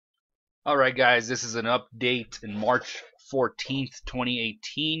Alright guys, this is an update in March 14th,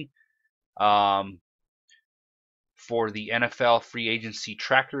 2018 um, for the NFL free agency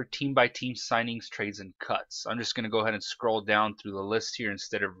tracker, team by team signings, trades, and cuts. I'm just going to go ahead and scroll down through the list here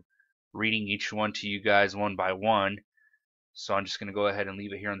instead of reading each one to you guys one by one. So I'm just going to go ahead and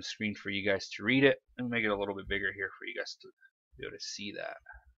leave it here on the screen for you guys to read it. Let me make it a little bit bigger here for you guys to be able to see that.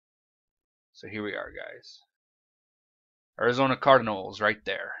 So here we are, guys. Arizona Cardinals right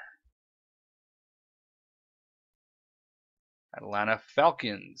there. Atlanta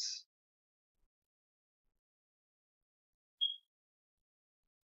Falcons.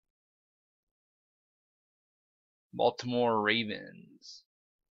 Baltimore Ravens.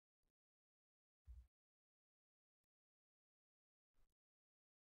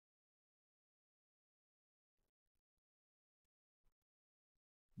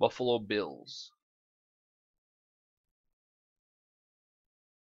 Buffalo Bills.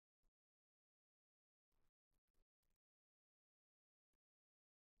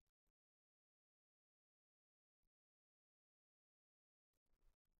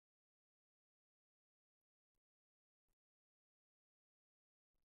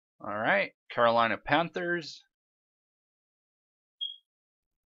 All right, Carolina Panthers.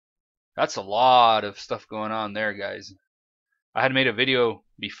 That's a lot of stuff going on there, guys. I had made a video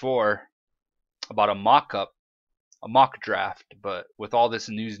before about a mock draft, but with all this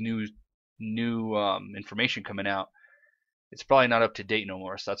new information coming out, it's probably not up to date no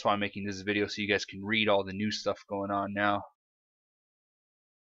more. So that's why I'm making this video, so you guys can read all the new stuff going on now.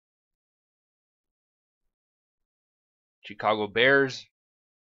 Chicago Bears.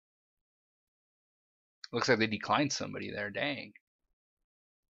 Looks like they declined somebody there. Dang.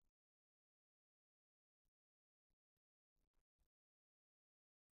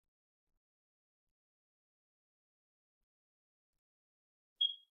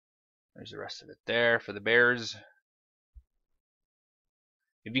 There's the rest of it there for the Bears.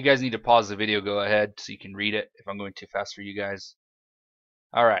 If you guys need to pause the video, go ahead so you can read it if I'm going too fast for you guys.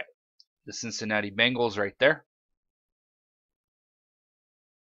 All right, the Cincinnati Bengals right there.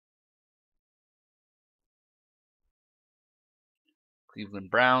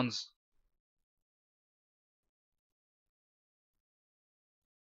 Cleveland Browns.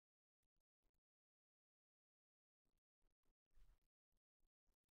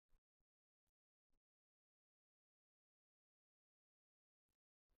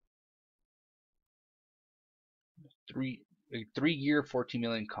 A 3-year, $14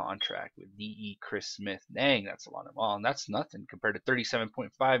 million contract with DE Chris Smith. Dang, that's a lot of and that's nothing compared to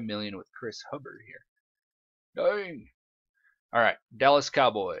 $37.5 million with Chris Hubbard here. Dang. All right, Dallas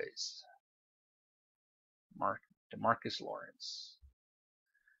Cowboys. DeMarcus Lawrence.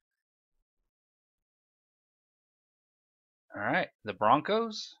 All right, the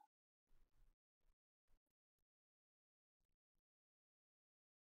Broncos.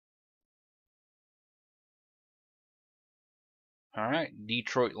 All right,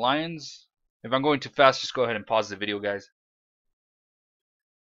 Detroit Lions. If I'm going too fast, just go ahead and pause the video, guys.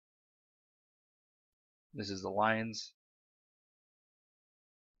 This is the Lions.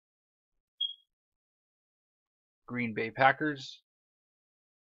 Green Bay Packers.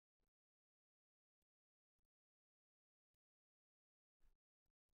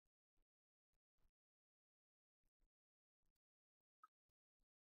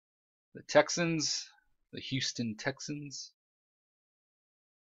 The Texans. The Houston Texans.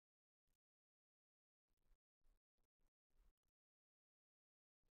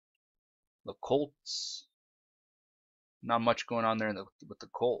 The Colts. Not much going on there with the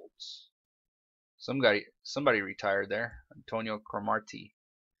Colts. Somebody retired there. Antonio Cromartie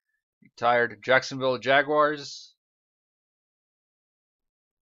retired. Jacksonville Jaguars.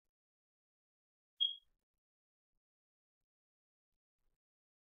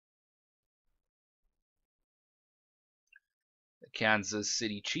 The Kansas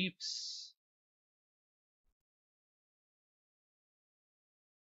City Chiefs.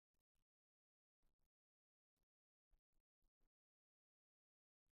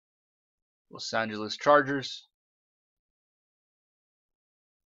 Los Angeles Chargers.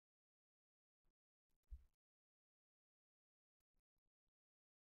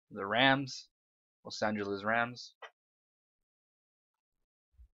 The Rams. Los Angeles Rams.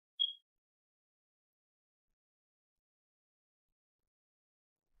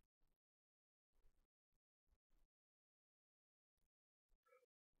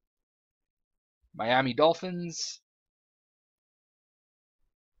 Miami Dolphins.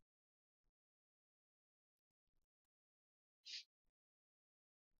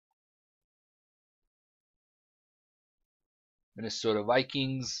 Minnesota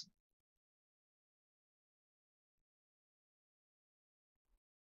Vikings.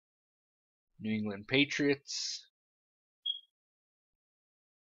 New England Patriots.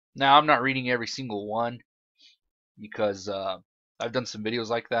 Now, I'm not reading every single one because I've done some videos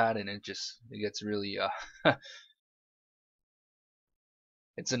like that, and it gets really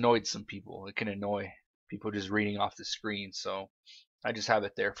it's annoyed some people. It can annoy people just reading off the screen. So I just have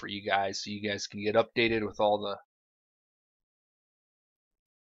it there for you guys, so you guys can get updated with all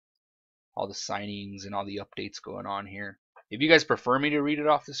the signings and all the updates going on here. If you guys prefer me to read it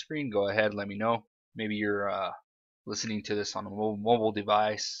off the screen, go ahead, let me know. Maybe you're listening to this on a mobile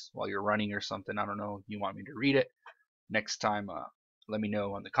device while you're running or something. I don't know. You want me to read it next time? Let me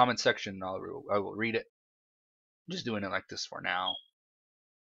know in the comment section. I will read it. I'm just doing it like this for now.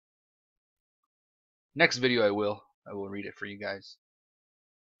 Next video, I will read it for you guys.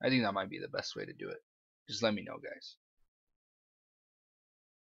 I think that might be the best way to do it. Just let me know, guys.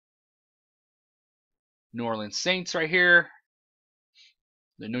 New Orleans Saints right here.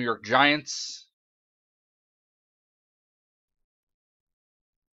 The New York Giants.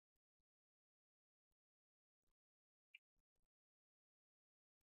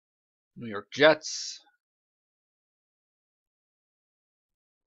 New York Jets.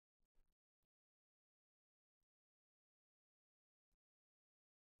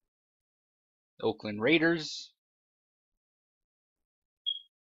 Oakland Raiders.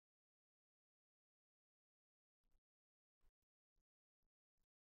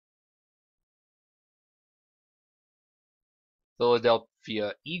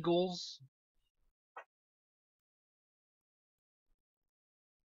 Philadelphia Eagles.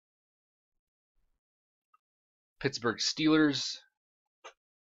 Pittsburgh Steelers.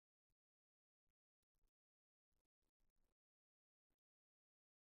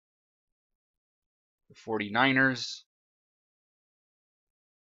 The 49ers.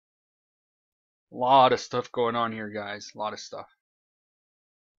 A lot of stuff going on here, guys. A lot of stuff.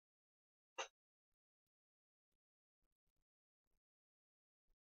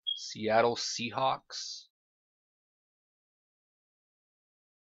 Seattle Seahawks.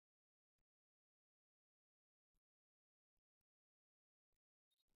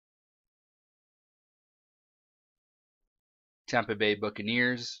 Tampa Bay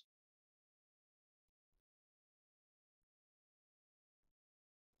Buccaneers.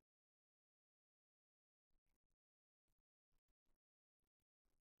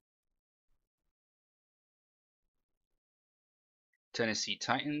 Tennessee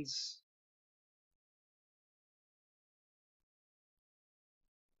Titans.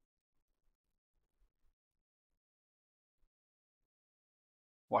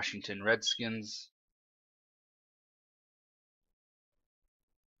 Washington Redskins.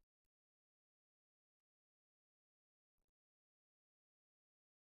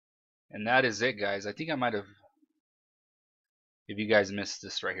 And that is it, guys. I think I might have, if you guys missed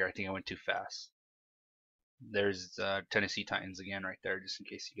this right here, I think I went too fast. There's Tennessee Titans again right there, just in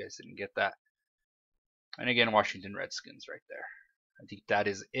case you guys didn't get that. And again, Washington Redskins right there. I think that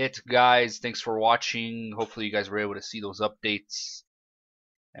is it, guys. Thanks for watching. Hopefully you guys were able to see those updates.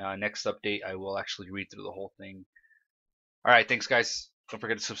 Next update, I will actually read through the whole thing. Alright, thanks, guys. Don't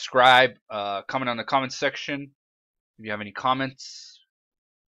forget to subscribe. Comment on the comment section if you have any comments.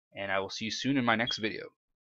 And I will see you soon in my next video.